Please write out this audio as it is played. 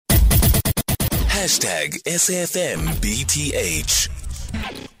#SAFMBTH.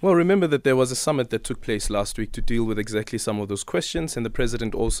 Well, remember that there was a summit that took place last week to deal with exactly some of those questions, and the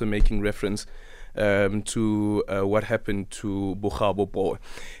president also making reference to what happened to Bukhabo Boy.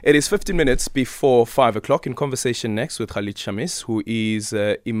 It is 15 minutes before 5 o'clock. In conversation next with Khalid Shamis, who is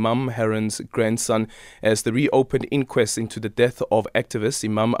Imam Haron's grandson, as the reopened inquest into the death of activist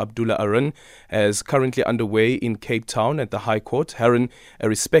Imam Abdullah Haron is currently underway in Cape Town at the High Court. Haron, a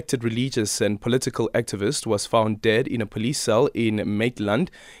respected religious and political activist, was found dead in a police cell in Maitland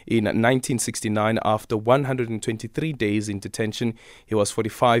in 1969 after 123 days in detention. He was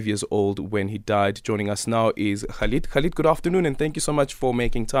 45 years old when he died. Joining us now is Khalid. Khalid, good afternoon, and thank you so much for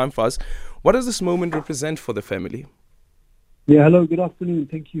making time for us. What does this moment represent for the family? Yeah, hello, good afternoon.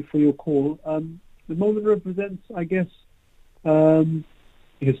 Thank you for your call. The moment represents, I guess, a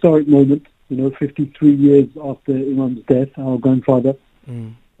historic moment, 53 years after Imam's death, our grandfather.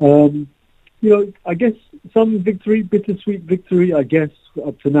 I guess some victory, bittersweet victory, I guess,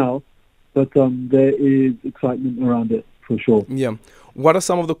 up to now, but there is excitement around it, for sure. Yeah. What are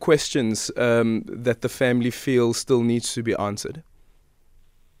some of the questions that the family feels still needs to be answered?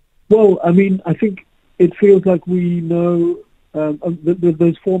 Well, I think it feels like we know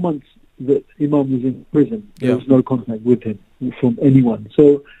those 4 months that Imam was in prison, there was no contact with him from anyone.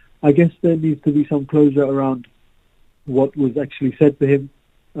 So I guess there needs to be some closure around what was actually said to him,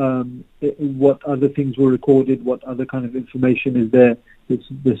 what other things were recorded, what other kind of information is there that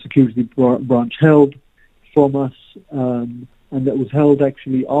the security branch held from us, and that was held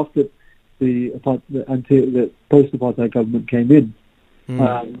actually after the post-apartheid government came in,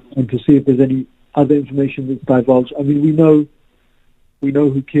 and to see if there's any other information that's divulged. I mean, we know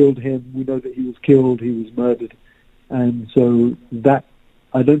who killed him. We know that he was killed. He was murdered, and so that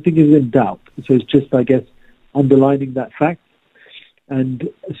I don't think is in doubt. So it's just, I guess, underlining that fact and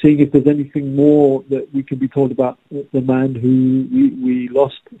seeing if there's anything more that we can be told about the man who we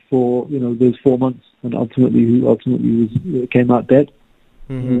lost for those 4 months, and ultimately came out dead.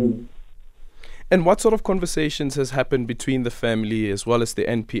 Mm-hmm. And what sort of conversations has happened between the family as well as the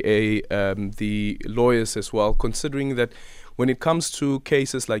NPA, the lawyers as well, considering that when it comes to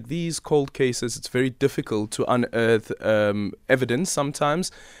cases like these, cold cases, it's very difficult to unearth evidence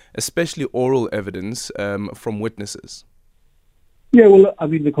sometimes, especially oral evidence from witnesses? Yeah, well,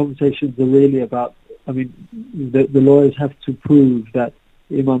 the conversations are really about, the lawyers have to prove that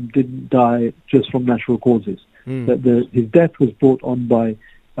Imam didn't die just from natural causes, that his death was brought on by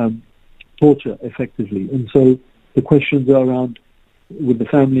torture, effectively. And so the questions are around, with the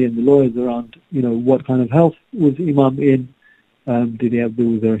family and the lawyers, around, what kind of health was Imam in?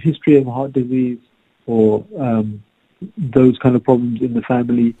 Was there a history of heart disease or those kind of problems in the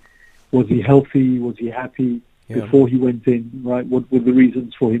family? Was he healthy? Was he happy before he went in, right? What were the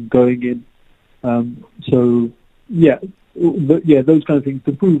reasons for him going in? Those kind of things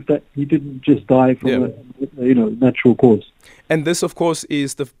to prove that he didn't just die from a natural cause. And this, of course,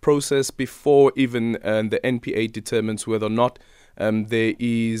 is the process before even the NPA determines whether or not there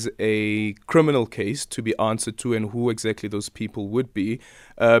is a criminal case to be answered to and who exactly those people would be.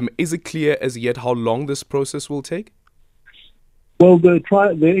 Is it clear as yet how long this process will take? Well, the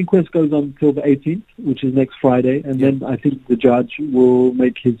inquest goes on until the 18th, which is next Friday, and then I think the judge will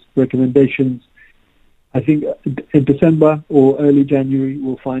make his recommendations. I think in December or early January,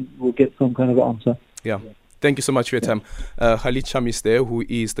 we'll get some kind of answer. Yeah. Thank you so much for your time. Khalid Shamis there, who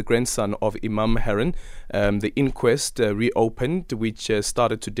is the grandson of Imam Haron. The inquest reopened, which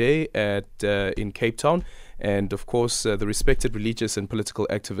started today in Cape Town. And of course, the respected religious and political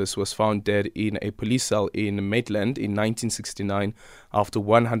activist was found dead in a police cell in Maitland in 1969 after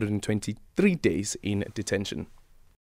 123 days in detention.